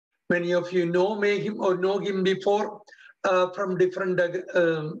Many of you know him or know him before from different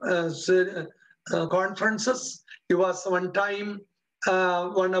conferences. He was one time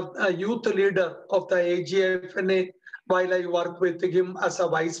one of a youth leader of the AGFNA while I worked with him as a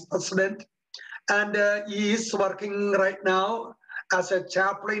vice president. And he is working right now as a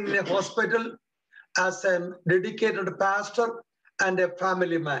chaplain in a hospital, as a dedicated pastor and a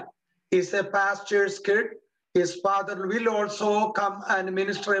family man. He's a pastor's kid. His father will also come and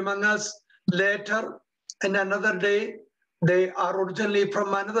minister among us later. And another day, they are originally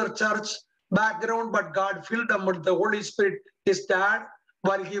from another church background, but God filled them with the Holy Spirit. His dad,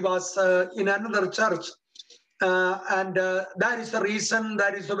 while he was in another church. And that is the reason,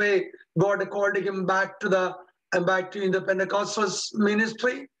 that is the way God called him back to the Pentecostal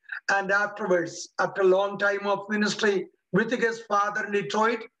ministry. And afterwards, after a long time of ministry with his father in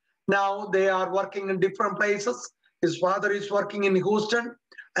Detroit, now they are working in different places. His father is working in Houston,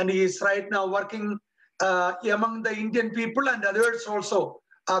 and he is right now working among the Indian people, and others also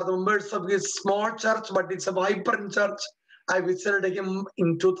are the members of his small church, but it's a vibrant church. I visited him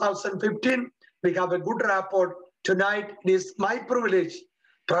in 2015. We have a good rapport. Tonight, it is my privilege,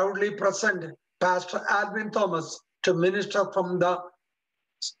 proudly present Pastor Alvin Thomas to minister from the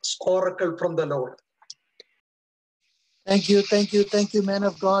oracle from the Lord. Thank you, man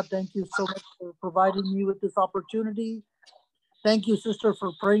of God. Thank you so much for providing me with this opportunity. Thank you, sister,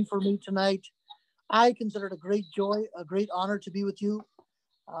 for praying for me tonight. I consider it a great joy, a great honor to be with you.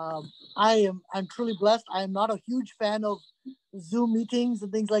 I'm truly blessed. I am not a huge fan of Zoom meetings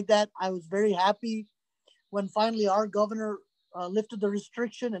and things like that. I was very happy when finally our governor lifted the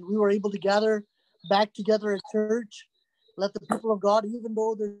restriction and we were able to gather back together at church. Let the people of God, even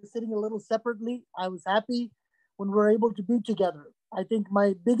though they're sitting a little separately, I was happy when we're able to be together. I think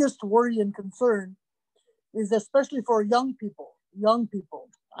my biggest worry and concern is especially for young people.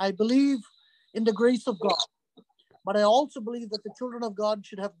 I believe in the grace of God, but I also believe that the children of God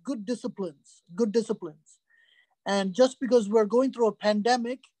should have good disciplines. And just because we're going through a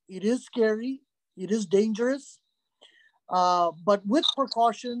pandemic, it is scary, it is dangerous, but with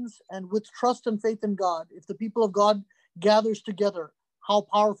precautions and with trust and faith in God, if the people of God gathers together, how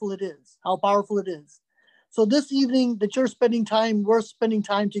powerful it is. So this evening that we're spending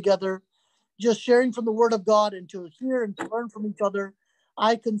time together, just sharing from the Word of God and to hear and to learn from each other,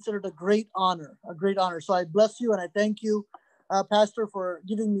 I consider it a great honor. So I bless you and I thank you, Pastor, for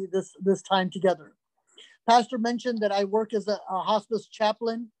giving me this time together. Pastor mentioned that I work as a hospice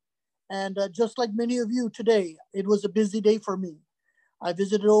chaplain, and just like many of you today, it was a busy day for me. I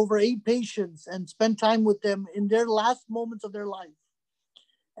visited over 8 patients and spent time with them in their last moments of their life.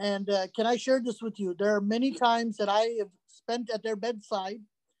 And can I share this with you? There are many times that I have spent at their bedside,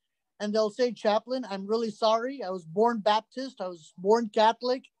 and they'll say, "Chaplain, I'm really sorry. I was born Baptist. I was born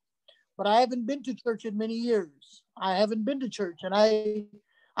Catholic, but I haven't been to church in many years. I haven't been to church." And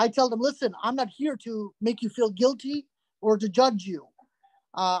I tell them, "Listen, I'm not here to make you feel guilty or to judge you.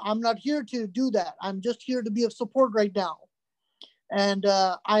 I'm not here to do that. I'm just here to be of support right now." And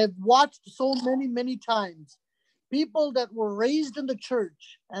I have watched so many times people that were raised in the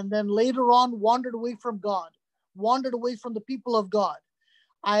church and then later on wandered away from God, wandered away from the people of God.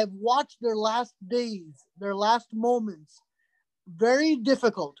 I have watched their last days, their last moments, very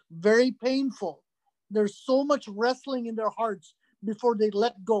difficult, very painful. There's so much wrestling in their hearts before they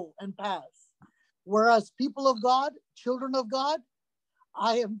let go and pass. Whereas people of God, children of God,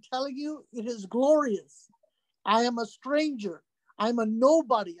 I am telling you, it is glorious. I am a stranger. I'm a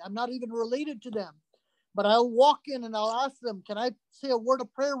nobody. I'm not even related to them. But I'll walk in and I'll ask them, "Can I say a word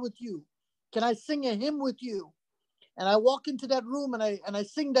of prayer with you? Can I sing a hymn with you?" And I walk into that room and I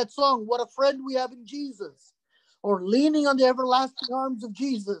sing that song, "What a Friend We Have in Jesus," or "Leaning on the Everlasting Arms of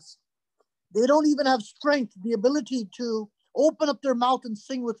Jesus." They don't even have strength, the ability to open up their mouth and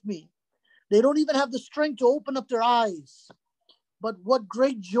sing with me. They don't even have the strength to open up their eyes. But what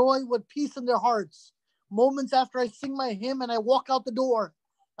great joy, what peace in their hearts. Moments after I sing my hymn and I walk out the door,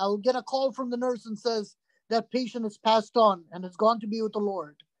 I will get a call from the nurse and says, "That patient has passed on and has gone to be with the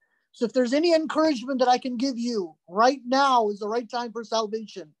Lord." So if there's any encouragement that I can give you, right now is the right time for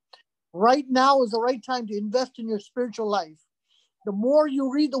salvation. Right now is the right time to invest in your spiritual life. The more you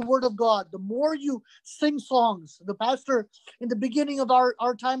read the Word of God, the more you sing songs. The pastor, in the beginning of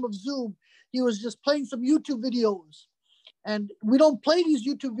our time of Zoom, he was just playing some YouTube videos. And we don't play these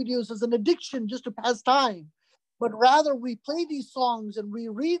YouTube videos as an addiction just to pass time, but rather we play these songs and we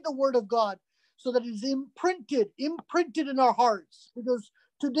read the Word of God so that it's imprinted in our hearts. Because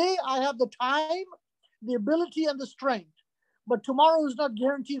today I have the time, the ability, and the strength, but tomorrow is not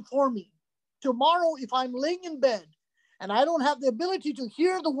guaranteed for me. Tomorrow, if I'm laying in bed and I don't have the ability to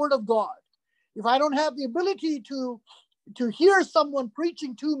hear the word of God, if I don't have the ability to hear someone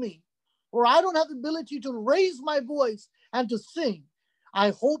preaching to me, or I don't have the ability to raise my voice and to sing,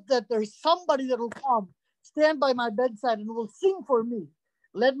 I hope that there's somebody that will come, stand by my bedside and will sing for me.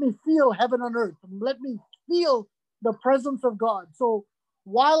 Let me feel heaven on earth. Let me feel the presence of God. So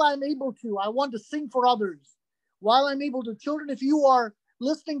while I'm able to, I want to sing for others. While I'm able to, children, if you are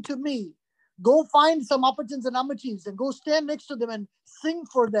listening to me, go find some uppachins and ammachies and go stand next to them and sing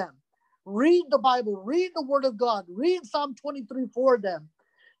for them. Read the Bible, read the word of God, read Psalm 23 for them.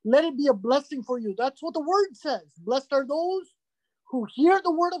 Let it be a blessing for you. That's what the word says. Blessed are those who hear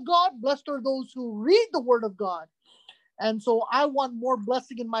the word of God. Blessed are those who read the word of God. And so I want more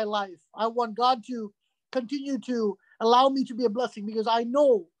blessing in my life. I want God to continue to allow me to be a blessing, because I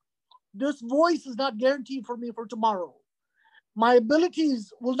know this voice is not guaranteed for me for tomorrow. My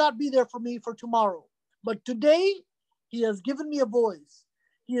abilities will not be there for me for tomorrow. But today, He has given me a voice.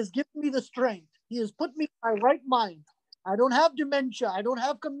 He has given me the strength. He has put me in my right mind. I don't have dementia. I don't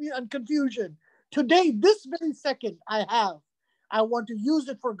have confusion. Today, this very second, I have. I want to use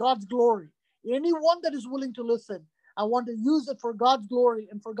it for God's glory. Anyone that is willing to listen, I want to use it for God's glory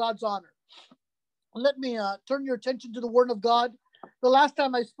and for God's honor. Let me turn your attention to the Word of God. The last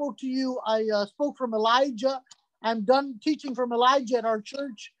time I spoke to you, I spoke from Elijah. I'm done teaching from Elijah at our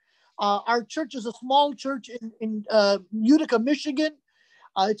church. Our church is a small church in Utica, Michigan.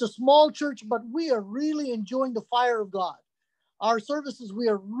 It's a small church, but we are really enjoying the fire of God. Our services, we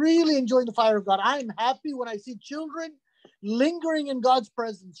are really enjoying the fire of God. I am happy when I see children lingering in God's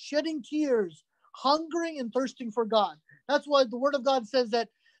presence, shedding tears, hungering and thirsting for God. That's why the Word of God says that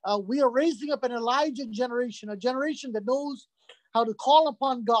we are raising up an Elijah generation, a generation that knows how to call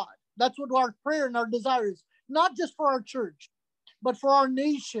upon God. That's what our prayer and our desire is, not just for our church, but for our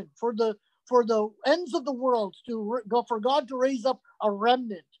nation, for the ends of the world, for God to raise up a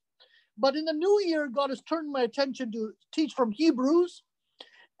remnant. But in the new year, God has turned my attention to teach from Hebrews.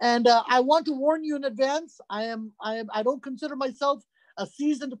 And I want to warn you in advance. I don't consider myself a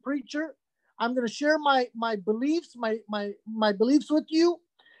seasoned preacher. I'm going to share my beliefs, my beliefs with you.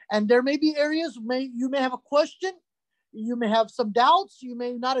 And there may be areas you may have a question. You may have some doubts. You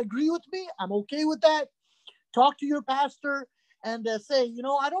may not agree with me. I'm okay with that. Talk to your pastor and say,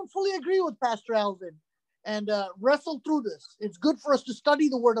 I don't fully agree with Pastor Alvin, and wrestle through this. It's good for us to study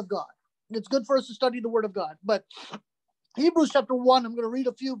the Word of God. It's good for us to study the Word of God. But Hebrews chapter 1, I'm going to read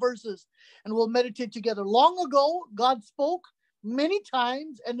a few verses and we'll meditate together. Long ago, God spoke many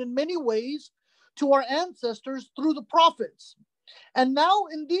times and in many ways to our ancestors through the prophets. And now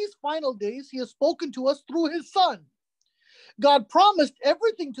in these final days, He has spoken to us through His Son. God promised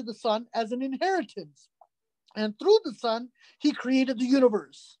everything to the Son as an inheritance. And through the Son, He created the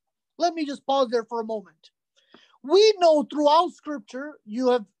universe. Let me just pause there for a moment. We know throughout Scripture, you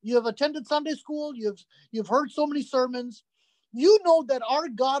have attended Sunday school, you've heard so many sermons. You know that our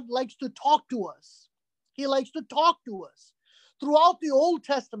God likes to talk to us. He likes to talk to us. Throughout the Old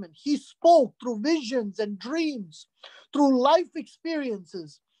Testament, He spoke through visions and dreams, through life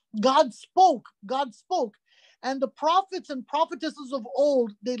experiences. God spoke. And the prophets and prophetesses of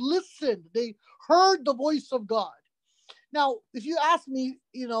old, they listened. They heard the voice of God. Now, if you ask me,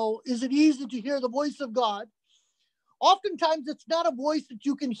 is it easy to hear the voice of God? Oftentimes, it's not a voice that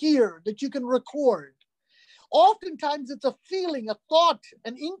you can hear, that you can record. Oftentimes, it's a feeling, a thought,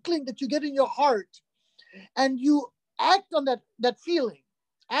 an inkling that you get in your heart, and you act on that feeling,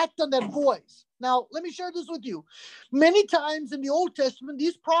 act on that voice. Now, let me share this with you. Many times in the Old Testament,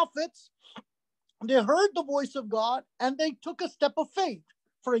 these prophets, they heard the voice of God and they took a step of faith.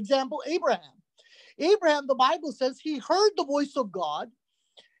 For example, Abraham. Abraham, the Bible says, he heard the voice of God.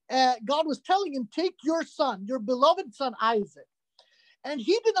 God was telling him, take your son, your beloved son, Isaac. And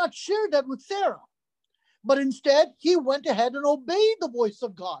he did not share that with Sarah. But instead, he went ahead and obeyed the voice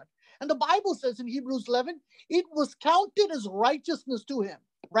of God. And the Bible says in Hebrews 11, it was counted as righteousness to him.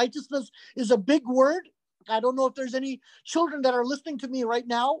 Righteousness is a big word. I don't know if there's any children that are listening to me right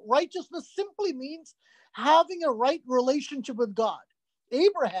now. Righteousness simply means having a right relationship with God.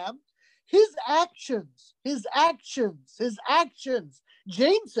 Abraham, his actions.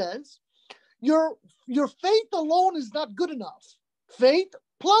 James says, your faith alone is not good enough. Faith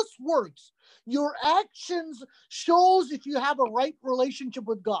plus works. Your actions shows if you have a right relationship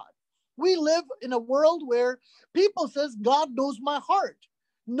with God. We live in a world where people says, God knows my heart.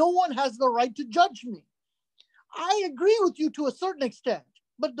 No one has the right to judge me. I agree with you to a certain extent,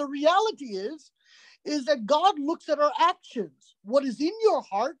 but the reality is that God looks at our actions. What is in your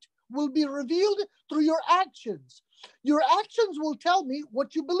heart will be revealed through your actions. Your actions will tell me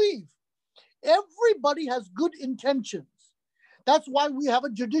what you believe. Everybody has good intentions. That's why we have a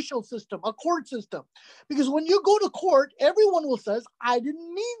judicial system, a court system. Because when you go to court, everyone will say, I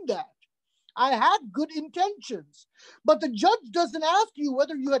didn't mean that. I had good intentions. But the judge doesn't ask you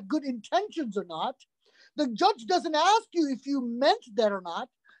whether you had good intentions or not. The judge doesn't ask you if you meant that or not.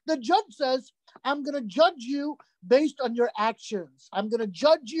 The judge says, I'm going to judge you based on your actions. I'm going to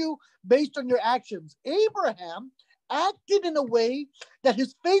judge you based on your actions. Abraham acted in a way that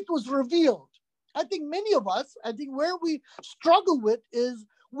his faith was revealed. I think many of us, where we struggle with is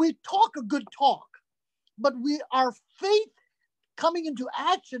we talk a good talk, but our faith coming into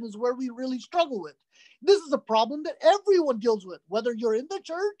action is where we really struggle with. This is a problem that everyone deals with, whether you're in the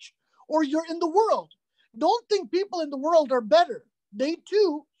church or you're in the world. Don't think people in the world are better. They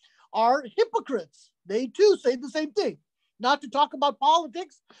too are hypocrites. They too say the same thing. Not to talk about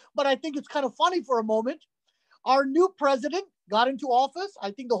politics, but I think it's kind of funny for a moment. Our new president got into office.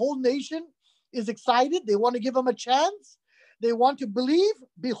 I think the whole nation is excited. They want to give him a chance. They want to believe,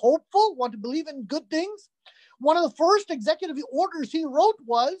 be hopeful, want to believe in good things. One of the first executive orders he wrote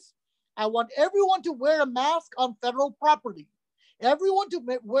was, I want everyone to wear a mask on federal property. Everyone to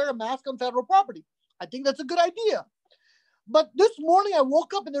wear a mask on federal property. I think that's a good idea. But this morning I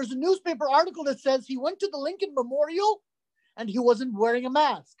woke up and there's a newspaper article that says he went to the Lincoln Memorial and he wasn't wearing a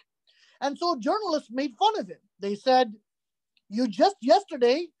mask. And so journalists made fun of him. They said, you just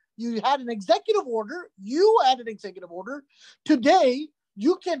yesterday, you had an executive order. You had an executive order. Today,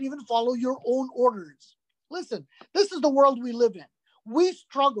 you can't even follow your own orders. Listen, this is the world we live in. We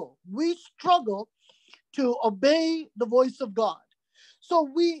struggle. We struggle to obey the voice of God. So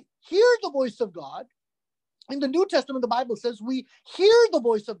we hear the voice of God. In the New Testament, the Bible says we hear the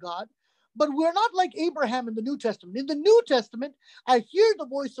voice of God, but we're not like Abraham in the New Testament. In the New Testament, I hear the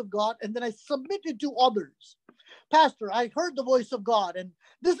voice of God and then I submit it to others. Pastor, I heard the voice of God and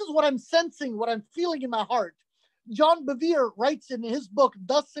this is what I'm sensing, what I'm feeling in my heart. John Bevere writes in his book,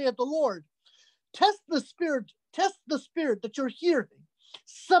 Thus saith the Lord, test the spirit that you're hearing.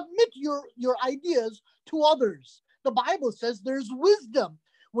 Submit your ideas to others. The Bible says there's wisdom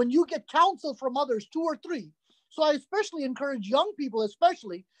when you get counsel from others, 2 or 3. So I especially encourage young people,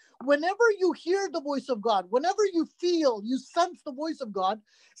 especially, whenever you hear the voice of God, whenever you feel, you sense the voice of God,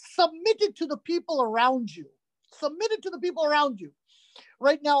 submit it to the people around you. Submit it to the people around you.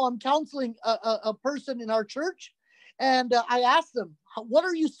 Right now, I'm counseling a person in our church, and I asked them, what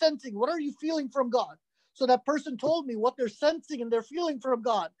are you sensing? What are you feeling from God? So that person told me what they're sensing and they're feeling from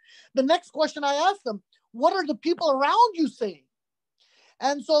God. The next question I asked them, what are the people around you saying?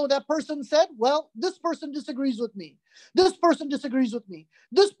 And so that person said, well, this person disagrees with me. This person disagrees with me.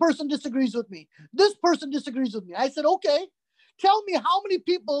 This person disagrees with me. This person disagrees with me. I said, okay, tell me how many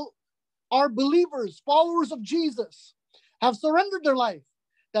people are believers, followers of Jesus, have surrendered their life.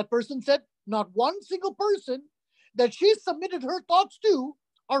 That person said, not one single person that she submitted her thoughts to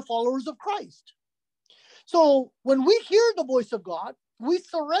are followers of Christ. So when we hear the voice of God, we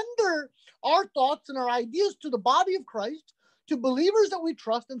surrender our thoughts and our ideas to the body of Christ, to believers that we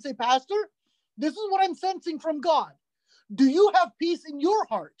trust, and say, Pastor, this is what I'm sensing from God. Do you have peace in your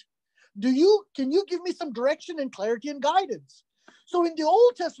heart? Can you give me some direction and clarity and guidance? So in the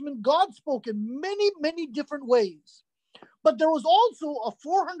Old Testament, God spoke in many, many different ways. But there was also a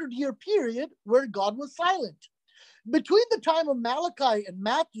 400-year period where God was silent. Between the time of Malachi and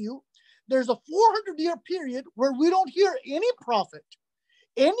Matthew, there's a 400-year period where we don't hear any prophet,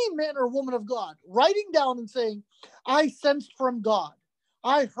 any man or woman of God writing down and saying, I sensed from God.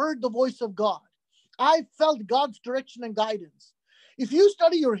 I heard the voice of God. I felt God's direction and guidance. If you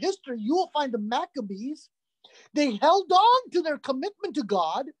study your history, you will find the Maccabees. They held on to their commitment to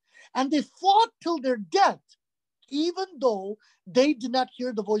God and they fought till their death, even though they did not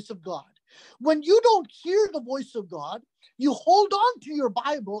hear the voice of God. When you don't hear the voice of God, you hold on to your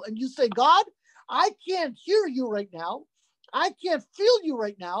Bible and you say, God, I can't hear you right now. I can't feel you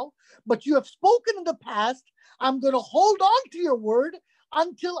right now, but you have spoken in the past. I'm going to hold on to your word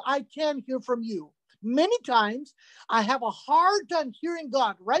until I can hear from you. Many times I have a hard time hearing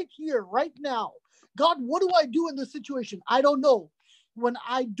God right here, right now. God, what do I do in this situation? I don't know. When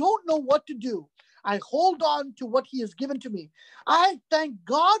I don't know what to do, I hold on to what he has given to me. I thank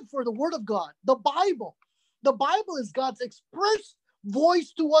God for the word of God, the Bible. The Bible is God's express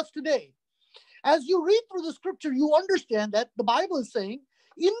voice to us today. As you read through the scripture, you understand that the Bible is saying,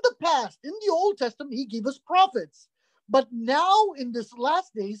 in the past, in the Old Testament, he gave us prophets. But now in this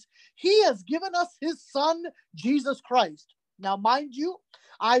last days, he has given us his son, Jesus Christ. Now, mind you,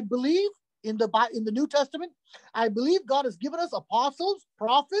 I believe in the New Testament, I believe God has given us apostles,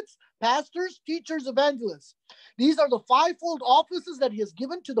 prophets, pastors, teachers, evangelists. These are the fivefold offices that he has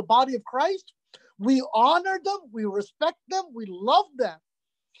given to the body of Christ. We honor them, we respect them, we love them.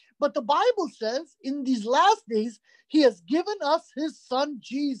 But the Bible says in these last days, he has given us his son,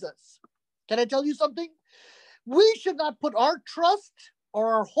 Jesus. Can I tell you something? We should not put our trust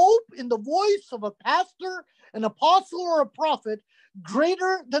or our hope in the voice of a pastor, an apostle, or a prophet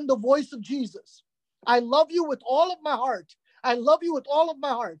greater than the voice of Jesus. I love you with all of my heart. I love you with all of my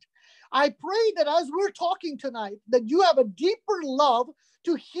heart. I pray that as we're talking tonight, that you have a deeper love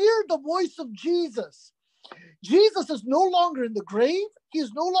to hear the voice of Jesus. Jesus is no longer in the grave. He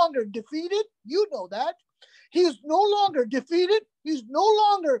is no longer defeated. You know that. He is no longer defeated. He's no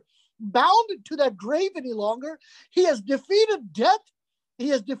longer bound to that grave any longer. He has defeated death. He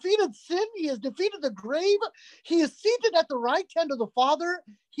has defeated sin. He has defeated the grave. He is seated at the right hand of the Father.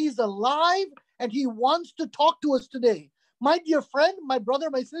 He's alive, and he wants to talk to us today. My dear friend, my brother,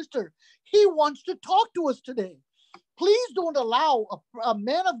 my sister, he wants to talk to us today. Please don't allow a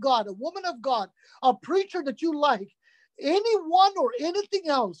man of God, a woman of God, a preacher that you like, anyone or anything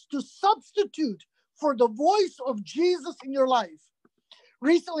else to substitute for the voice of Jesus in your life.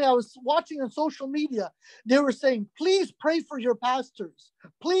 Recently, I was watching on social media. They were saying, please pray for your pastors.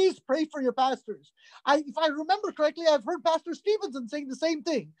 Please pray for your pastors. If I remember correctly, I've heard Pastor Stevenson saying the same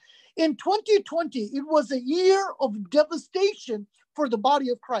thing. In 2020, it was a year of devastation for the body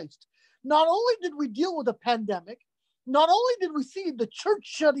of Christ. Not only did we deal with a pandemic, not only did we see the church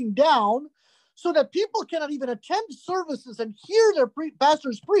shutting down so that people cannot even attend services and hear their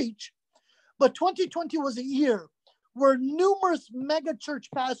pastors preach, but 2020 was a year where numerous mega church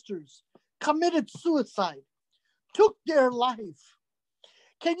pastors committed suicide, took their life.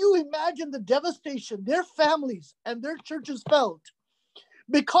 Can you imagine the devastation their families and their churches felt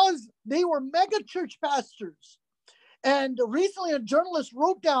because they were mega church pastors? And recently a journalist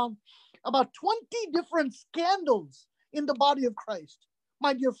wrote down about 20 different scandals in the body of Christ.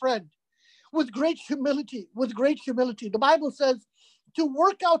 My dear friend, with great humility, the Bible says to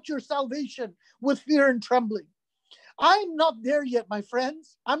work out your salvation with fear and trembling. I'm not there yet, my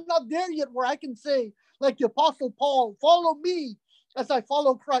friends. I'm not there yet where I can say, like the Apostle Paul, follow me as I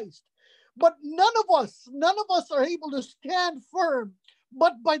follow Christ. But none of us are able to stand firm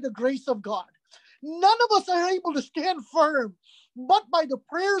but by the grace of God. None of us are able to stand firm but by the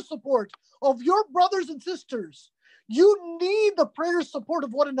prayer support of your brothers and sisters. You need the prayer support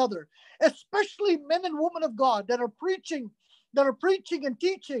of one another, especially men and women of God that are preaching and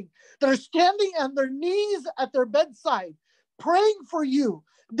teaching, that are standing on their knees at their bedside, praying for you.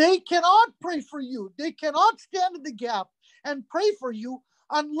 They cannot pray for you. They cannot stand in the gap and pray for you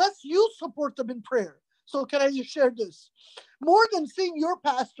unless you support them in prayer. So can I just share this? More than seeing your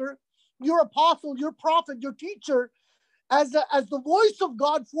pastor, your apostle, your prophet, your teacher as the voice of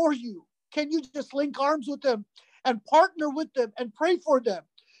God for you, can you just link arms with them and partner with them and pray for them?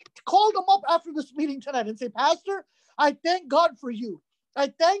 Call them up after this meeting tonight and say, Pastor, I thank God for you.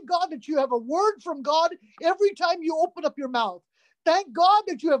 I thank God that you have a word from God every time you open up your mouth. Thank God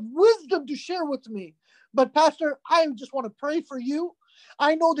that you have wisdom to share with me. But Pastor, I just want to pray for you.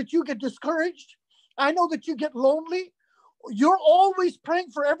 I know that you get discouraged. I know that you get lonely. You're always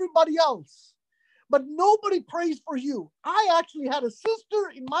praying for everybody else, but nobody prays for you. I actually had a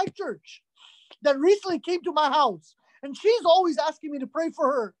sister in my church that recently came to my house, and she's always asking me to pray for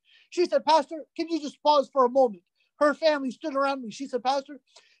her. She said, Pastor, can you just pause for a moment? Her family stood around me. She said, Pastor,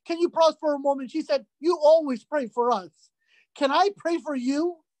 can you pause for a moment? She said, you always pray for us. Can I pray for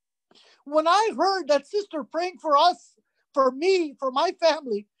you? When I heard that sister praying for us, for me, for my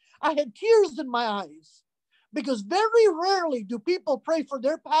family, I had tears in my eyes, because very rarely do people pray for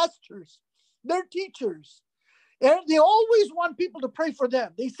their pastors, their teachers. And they always want people to pray for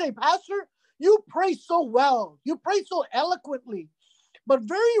them. They say, Pastor, you pray so well. You pray so eloquently. But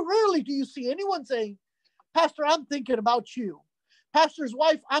very rarely do you see anyone saying, Pastor, I'm thinking about you. Pastor's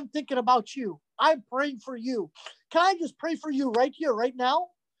wife, I'm thinking about you. I'm praying for you. Can I just pray for you right here, right now?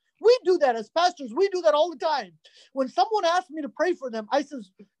 We do that as pastors. We do that all the time. When someone asks me to pray for them, I says,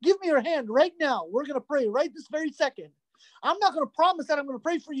 give me your hand right now. We're going to pray right this very second. I'm not going to promise that I'm going to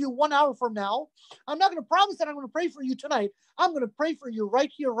pray for you 1 hour from now. I'm not going to promise that I'm going to pray for you tonight. I'm going to pray for you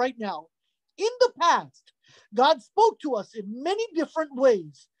right here, right now. In the past, God spoke to us in many different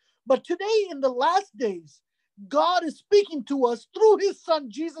ways. But today, in the last days, God is speaking to us through his son,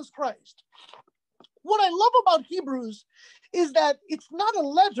 Jesus Christ. What I love about Hebrews is that it's not a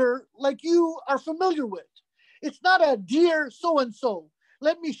letter like you are familiar with. It's not a dear so-and-so.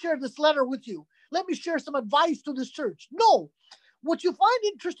 Let me share this letter with you. Let me share some advice to this church. No. What you find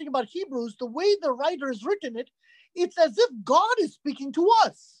interesting about Hebrews, the way the writer has written it, it's as if God is speaking to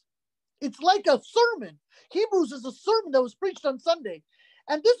us. It's like a sermon. Hebrews is a sermon that was preached on Sunday.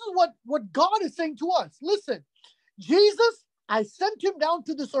 And this is what God is saying to us. Listen, Jesus, I sent him down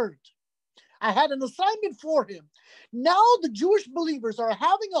to this earth. I had an assignment for him. Now the Jewish believers are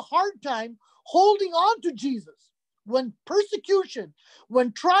having a hard time holding on to Jesus. When persecution,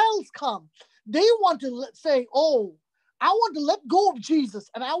 when trials come, they want to say, oh, I want to let go of Jesus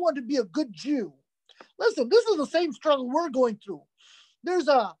and I want to be a good Jew. Listen, this is the same struggle we're going through. There's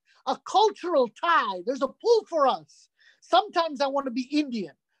a cultural tie. There's a pull for us. Sometimes I want to be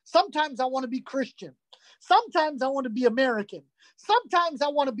Indian. Sometimes I want to be Christian. Sometimes I want to be American. Sometimes I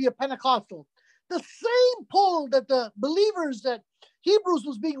want to be a Pentecostal. The same pull that the believers that Hebrews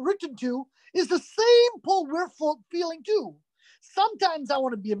was being written to is the same pull we're feeling too. Sometimes I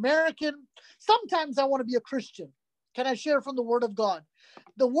want to be American. Sometimes I want to be a Christian. Can I share from the Word of God?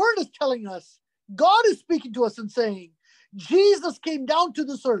 The Word is telling us, God is speaking to us and saying, Jesus came down to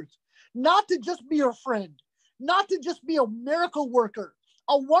this earth, not to just be your friend, not to just be a miracle worker,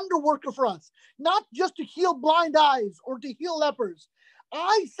 a wonder worker for us, not just to heal blind eyes or to heal lepers.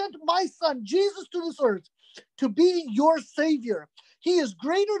 I sent my son, Jesus, to this earth to be your Savior. He is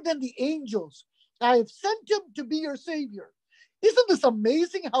greater than the angels. I have sent him to be your Savior. Isn't this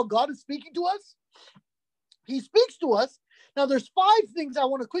amazing how God is speaking to us? He speaks to us. Now, there's 5 things I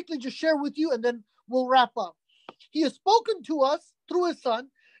want to quickly just share with you, and then we'll wrap up. He has spoken to us through his son.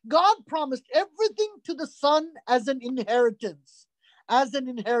 God promised everything to the son as an inheritance. As an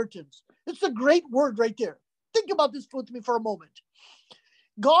inheritance. It's a great word right there. Think about this with me for a moment.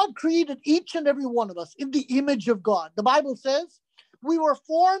 God created each and every one of us in the image of God. The Bible says we were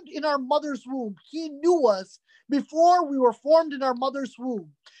formed in our mother's womb. He knew us before we were formed in our mother's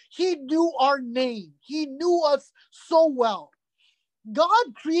womb. He knew our name. He knew us so well.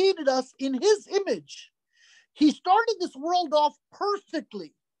 God created us in his image. He started this world off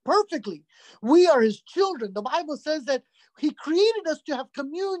perfectly. Perfectly. We are his children. The Bible says that he created us to have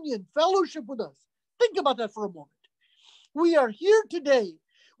communion, fellowship with us. Think about that for a moment. We are here today.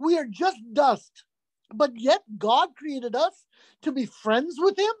 We are just dust. But yet God created us to be friends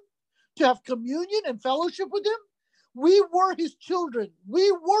with him, to have communion and fellowship with him. We were his children.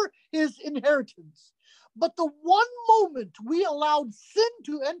 We were his inheritance. But the one moment we allowed sin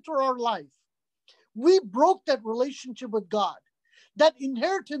to enter our life, we broke that relationship with God. That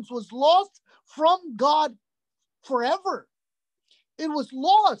inheritance was lost from God forever. It was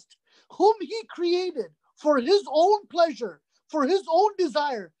lost. Whom he created for his own pleasure, for his own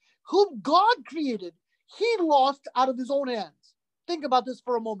desire, whom God created, he lost out of his own hands. Think about this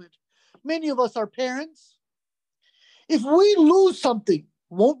for a moment. Many of us are parents. If we lose something,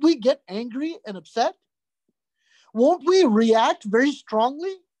 won't we get angry and upset? Won't we react very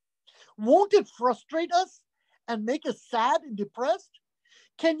strongly? Won't it frustrate us and make us sad and depressed?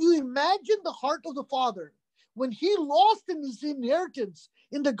 Can you imagine the heart of the Father when he lost in his inheritance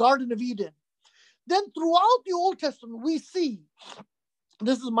in the Garden of Eden? Then throughout the Old Testament, we see,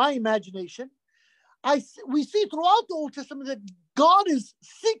 this is my imagination, we see throughout the Old Testament that God is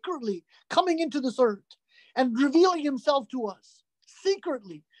secretly coming into this earth and revealing himself to us.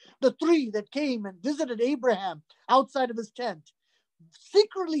 Secretly, the 3 that came and visited Abraham outside of his tent,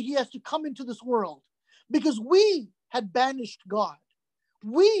 secretly he has to come into this world because we had banished God.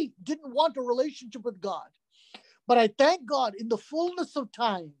 We didn't want a relationship with God. But I thank God in the fullness of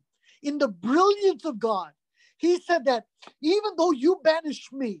time, in the brilliance of God, he said that even though you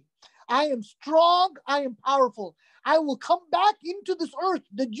banished me, I am strong, I am powerful. I will come back into this earth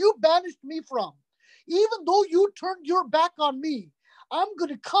that you banished me from. Even though you turned your back on me, I'm going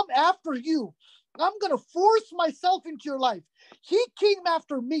to come after you. I'm going to force myself into your life. He came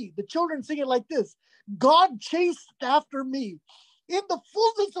after me. The children sing it like this. God chased after me in the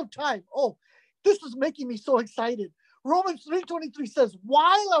fullness of time. Oh, this is making me so excited. Romans 3:23 says,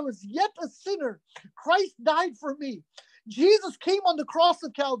 while I was yet a sinner, Christ died for me. Jesus came on the cross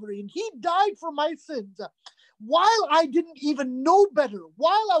of Calvary and he died for my sins. While I didn't even know better,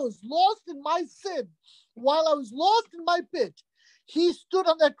 while I was lost in my sin, while I was lost in my pit, he stood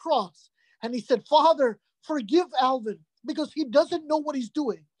on that cross and he said, Father, forgive Alvin because he doesn't know what he's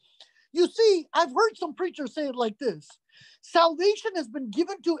doing. You see, I've heard some preachers say it like this. Salvation has been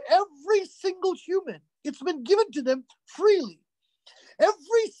given to every single human. It's been given to them freely.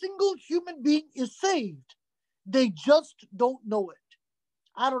 Every single human being is saved. They just don't know it.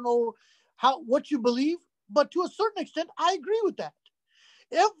 I don't know what you believe, but to a certain extent, I agree with that.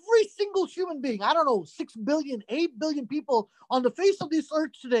 Every single human being, I don't know, 6 billion, 8 billion people on the face of this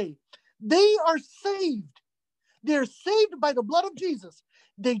earth today, they are saved. They're saved by the blood of Jesus.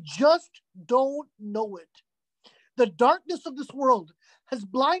 They just don't know it. The darkness of this world has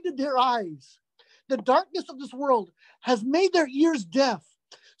blinded their eyes. The darkness of this world has made their ears deaf.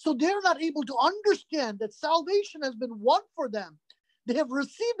 So they're not able to understand that salvation has been won for them. They have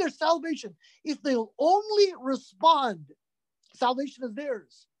received their salvation. If they'll only respond, salvation is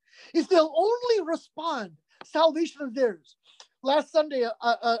theirs. If they'll only respond, salvation is theirs. Last Sunday,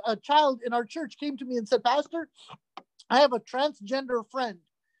 a child in our church came to me and said, Pastor, I have a transgender friend.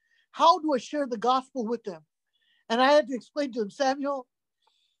 How do I share the gospel with them? And I had to explain to him, Samuel,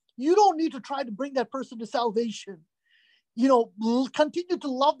 you don't need to try to bring that person to salvation. Continue to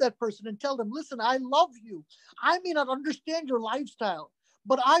love that person and tell them, listen, I love you. I may not understand your lifestyle,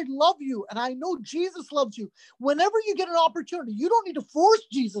 but I love you and I know Jesus loves you. Whenever you get an opportunity, you don't need to force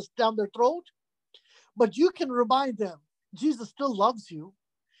Jesus down their throat, but you can remind them, Jesus still loves you.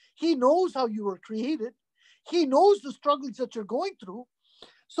 He knows how you were created. He knows the struggles that you're going through.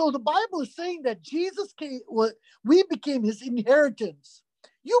 So the Bible is saying that Jesus came, we became his inheritance.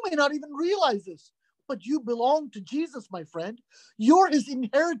 You may not even realize this, but you belong to Jesus, my friend. You're his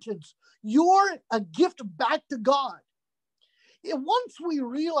inheritance. You're a gift back to God. And once we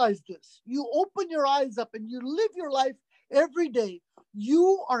realize this, you open your eyes up and you live your life every day.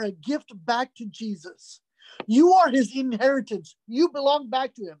 You are a gift back to Jesus. You are his inheritance. You belong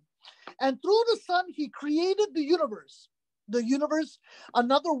back to him. And through the Son, he created the universe. The universe,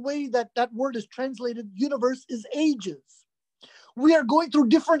 another way that word is translated, universe, is ages. We are going through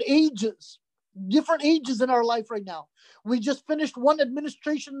different ages in our life right now. We just finished one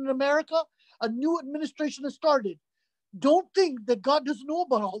administration in America. A new administration has started. Don't think that God doesn't know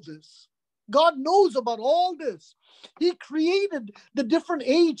about all this. God knows about all this. He created the different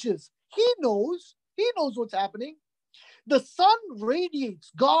ages. He knows what's happening. The sun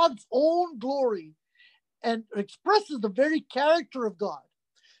radiates God's own glory and expresses the very character of God.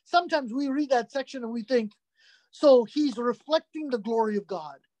 Sometimes we read that section and we think, so he's reflecting the glory of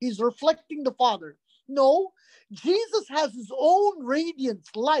God. He's reflecting the Father. No, Jesus has his own radiance,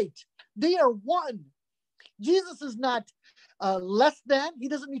 light. They are one. Jesus is not less than. He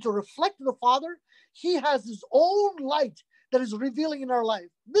doesn't need to reflect the Father. He has his own light that is revealing in our life.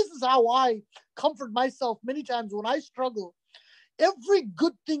 This is how I comfort myself many times when I struggle. Every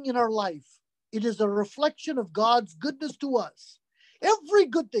good thing in our life, it is a reflection of God's goodness to us. Every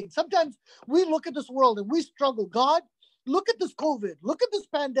good thing. Sometimes we look at this world and we struggle. God, look at this COVID. Look at this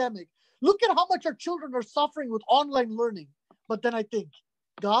pandemic. Look at how much our children are suffering with online learning. But then I think,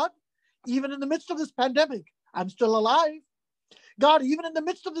 God, even in the midst of this pandemic, I'm still alive. God, even in the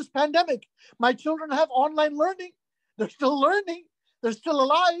midst of this pandemic, my children have online learning. They're still learning. They're still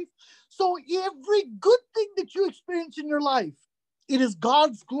alive. So every good thing that you experience in your life, it is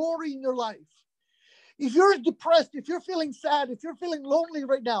God's glory in your life. If you're depressed, if you're feeling sad, if you're feeling lonely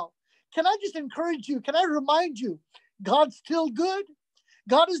right now, can I just encourage you? Can I remind you, God's still good?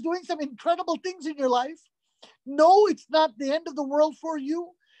 God is doing some incredible things in your life. No, it's not the end of the world for you.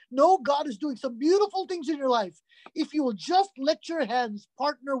 No, God is doing some beautiful things in your life. If you will just let your hands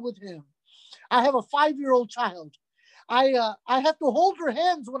partner with him. I have a 5-year-old child. I have to hold her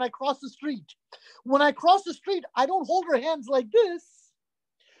hands when I cross the street. When I cross the street, I don't hold her hands like this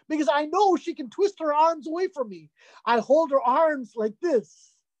because I know she can twist her arms away from me. I hold her arms like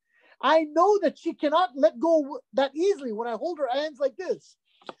this. I know that she cannot let go that easily when I hold her hands like this.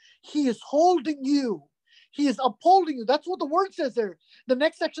 He is holding you. He is upholding you. That's what the word says there. The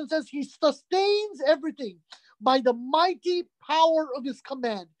next section says he sustains everything by the mighty power of his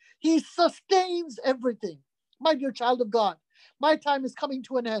command. He sustains everything. My dear child of God, my time is coming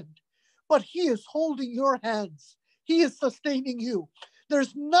to an end, but he is holding your hands. He is sustaining you.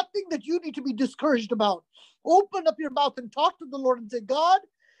 There's nothing that you need to be discouraged about. Open up your mouth and talk to the Lord and say, God,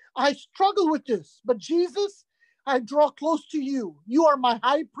 I struggle with this, but Jesus, I draw close to you. You are my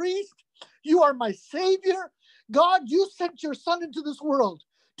high priest. You are my savior. God, you sent your son into this world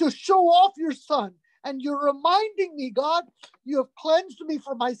to show off your son. And you're reminding me, God, you have cleansed me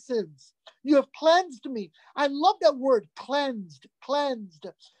from my sins. You have cleansed me. I love that word, cleansed, cleansed.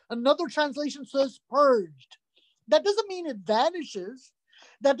 Another translation says purged. That doesn't mean it vanishes.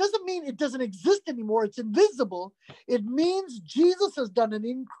 That doesn't mean it doesn't exist anymore. It's invisible. It means Jesus has done an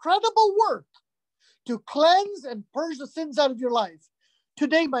incredible work to cleanse and purge the sins out of your life.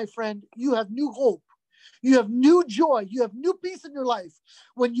 Today, my friend, you have new hope. You have new joy. You have new peace in your life.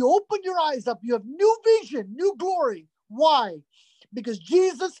 When you open your eyes up, you have new vision, new glory. Why? Because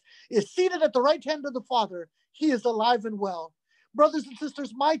Jesus is seated at the right hand of the Father. He is alive and well. Brothers and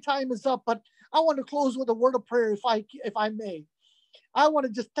sisters, my time is up, but I want to close with a word of prayer if I may. I want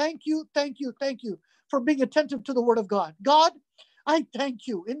to just thank you for being attentive to the word of God. God, I thank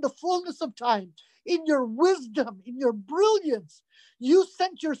you in the fullness of time, in your wisdom, in your brilliance. You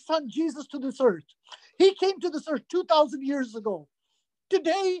sent your son Jesus to this earth. He came to this earth 2,000 years ago.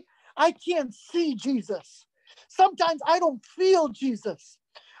 Today, I can't see Jesus. Sometimes I don't feel Jesus.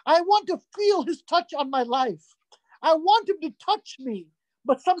 I want to feel his touch on my life. I want him to touch me,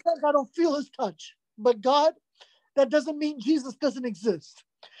 but sometimes I don't feel his touch. But God, that doesn't mean Jesus doesn't exist.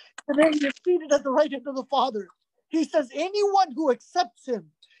 Today, he is seated at the right hand of the Father. He says, anyone who accepts him,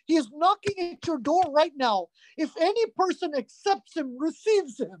 he is knocking at your door right now. If any person accepts him,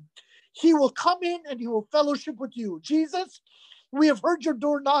 receives him, he will come in and he will fellowship with you. Jesus, we have heard your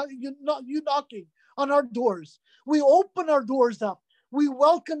door you knocking on our doors. We open our doors up. We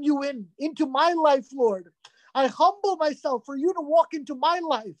welcome you into my life, Lord. I humble myself for you to walk into my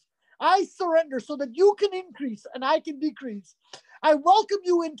life. I surrender so that you can increase and I can decrease. I welcome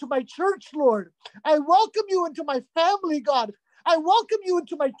you into my church, Lord. I welcome you into my family, God. I welcome you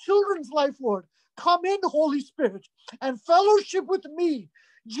into my children's life, Lord. Come in, Holy Spirit, and fellowship with me.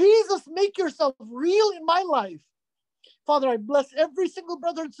 Jesus, make yourself real in my life. Father, I bless every single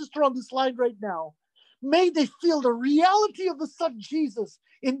brother and sister on this line right now. May they feel the reality of the Son Jesus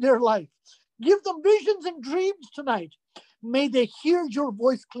in their life. Give them visions and dreams tonight. May they hear your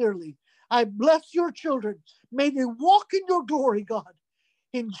voice clearly. I bless your children. May they walk in your glory, God.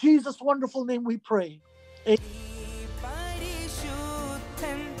 In Jesus' wonderful name we pray. Amen.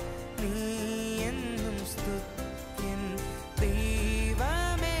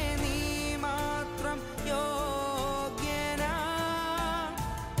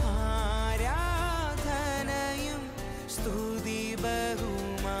 സ്തുതി ബഹു